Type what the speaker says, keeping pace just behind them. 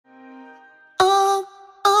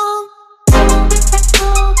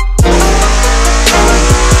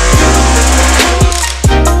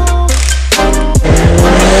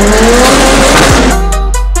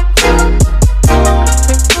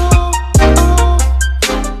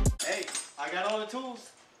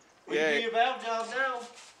We can do your valve job now.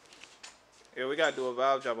 Yeah, we gotta do a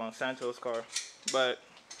valve job on Santos' car. But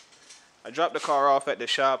I dropped the car off at the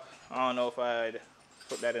shop. I don't know if I'd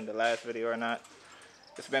put that in the last video or not.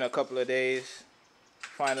 It's been a couple of days.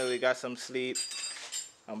 Finally got some sleep.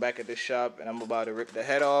 I'm back at the shop and I'm about to rip the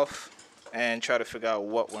head off and try to figure out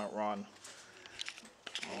what went wrong.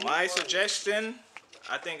 My suggestion,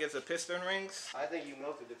 I think it's the piston rings. I think you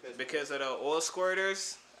melted the piston. Because of the oil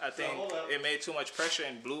squirters, I think it made too much pressure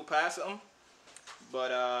and blew past them. But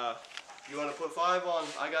you want to put 5 on?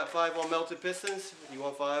 I got 5 on melted pistons. You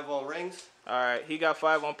want 5 on rings? Alright, he got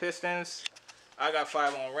 5 on pistons. I got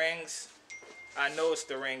 5 on rings. I know it's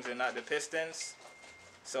the rings and not the pistons.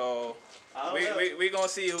 So we gonna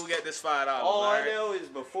see who get this $5. All I know is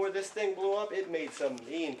before this thing blew up, it made some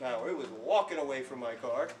mean power. It was walking away from my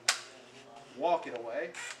car. Walking away.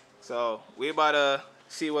 So we about to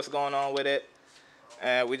see what's going on with it.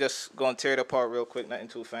 And we just gonna tear it apart real quick, nothing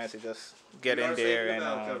too fancy, just get in there and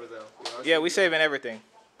yeah, we saving everything.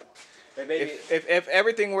 If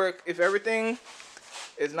everything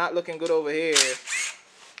is not looking good over here,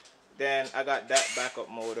 then I got that backup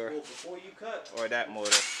motor. Well, before you cut, or that motor.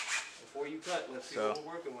 Before you cut, let's see what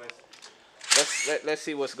we're working with. Let's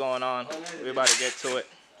see what's going on. We're about to get to it.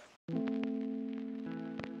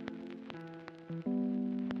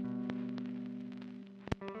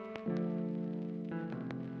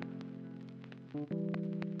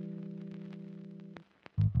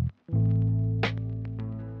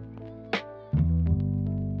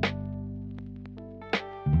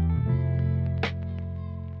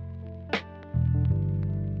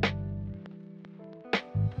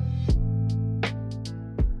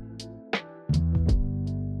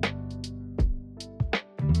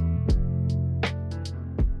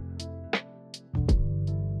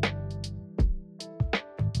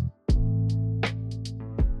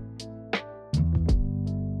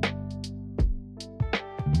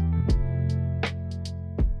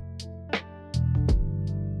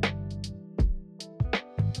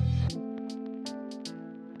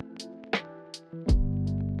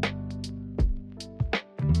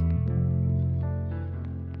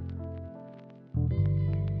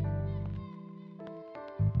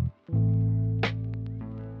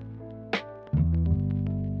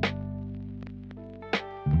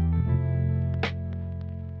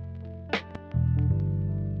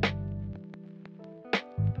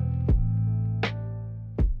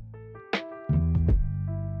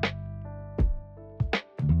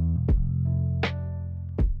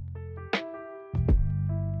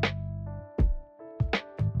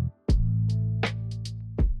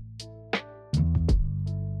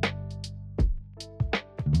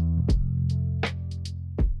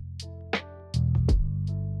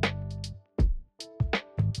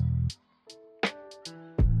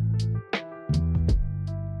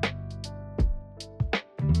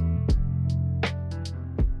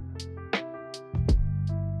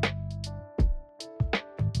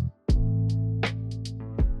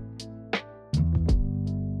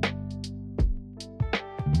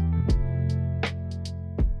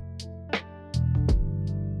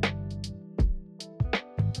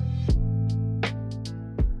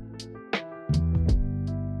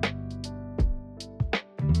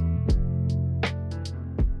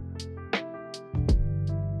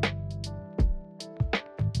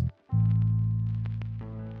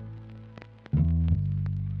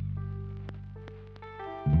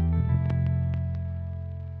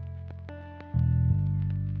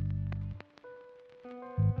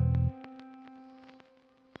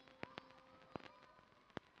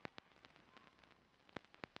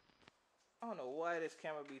 I don't know why this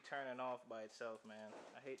camera be turning off by itself, man.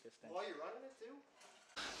 I hate this thing. While you're running it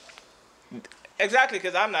too? Exactly,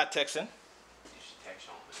 because I'm not texting. You should text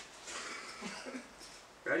on it.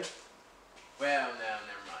 Ready? Well, no,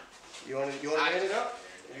 never mind. You want to hand it up?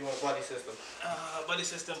 Or you want a buddy system? Buddy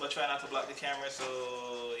system, but try not to block the camera,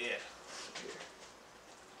 so yeah.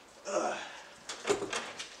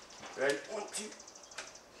 Ready? 1, 2,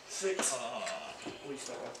 6. We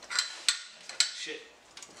start. Shit.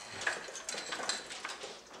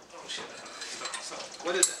 Oh shit.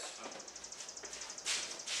 What is that?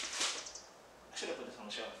 I should have put this on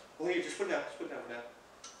the shelf. Well, here, just put it down. Just put it down for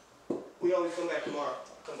now. We always come back tomorrow.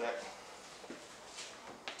 Come back.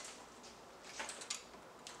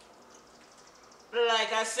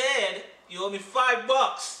 Like I said, you owe me $5.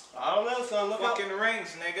 I don't know, son. Look Fucking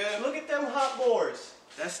rings, nigga. Look at them hot boards.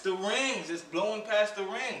 That's the rings. It's blowing past the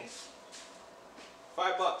rings.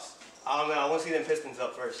 $5. I don't know. I want to see them pistons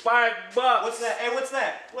up first. $5. What's that? Hey, what's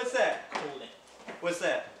that? What's that? Cooling. What's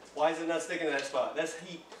that? Why is it not sticking to that spot? That's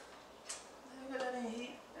heat. Nigga, that ain't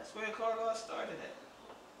heat. That's where the car lot started at.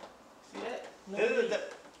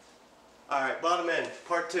 Alright, bottom end,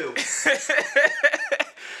 part 2.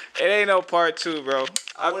 It ain't no part 2, bro.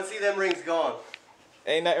 I want to see them rings gone.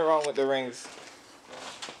 Ain't nothing wrong with the rings.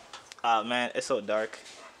 Ah, man, it's so dark.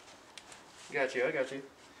 Got you, I got you.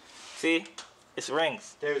 See? It's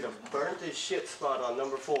rings. There's a burnt as shit spot on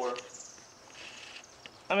number 4.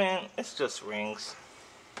 I mean, it's just rings.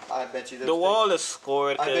 I bet you those The wall is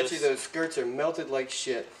scored. I bet you those skirts are melted like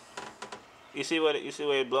shit. You see where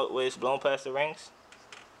it's blown past the rings?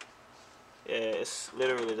 Yeah, it's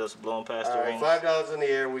literally just blown past the rings. $5 in the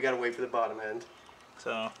air. We gotta wait for the bottom end.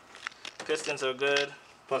 So, pistons are good.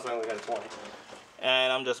 Plus, I only got a 20.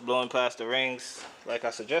 And I'm just blowing past the rings, like I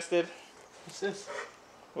suggested. What's this?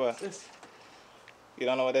 What? What's this? You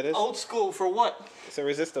don't know what that is? Old school for what? It's a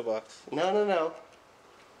resistor box. No.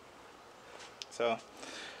 So,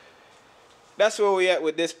 that's where we at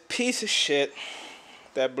with this piece of shit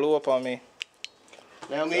that blew up on me.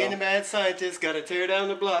 Now me and the mad scientist got to tear down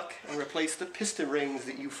the block and replace the piston rings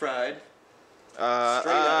that you fried. Straight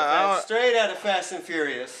out of Fast and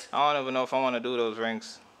Furious. I don't even know if I want to do those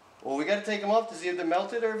rings. Well, we got to take them off to see if they're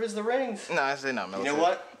melted or if it's the rings. Nah, they're not melted. You know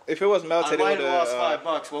what? If it was melted, I it might would have lost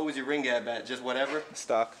 $5. What was your ring gab at? Just whatever?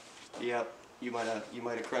 Stock. Yep. You might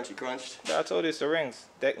have crunched. I told you it's the rings.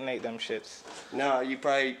 Detonate them shits. No, you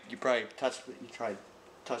probably tried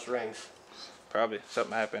touch rings. Probably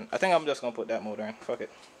something happened. I think I'm just gonna put that motor in. Fuck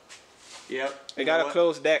it. Yep. It got a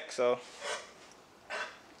closed deck, so.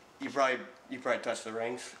 You probably touched the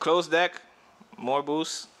rings. Closed deck, more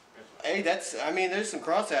boost. Hey, there's some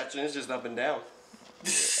cross action. It's just up and down.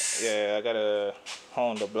 Yeah, I gotta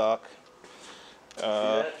hone the block.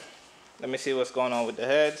 Let me see what's going on with the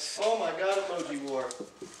heads. Oh my God, emoji war.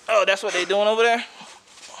 Oh, that's what they doing over there?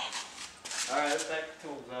 Alright, let's back the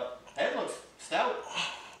tools up. Head looks stout.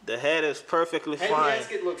 The head is perfectly Head fine.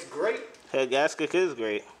 gasket looks great. Head gasket is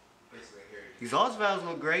great. Exhaust valves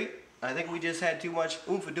look great. I think we just had too much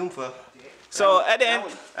oompa doompa. So at the end,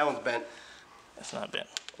 that one's bent. that's not bent.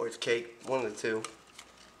 Or it's cake. One of the two.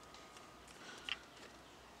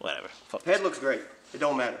 Whatever. Fuck. Head looks great. It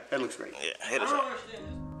don't matter. Head looks great. Yeah, head is.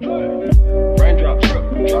 Raindrop,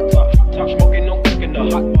 drop top, smoking, no cooking the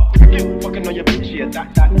hot pot. Fucking on your bitch, yeah,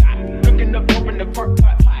 that. Looking up, open the park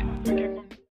pot.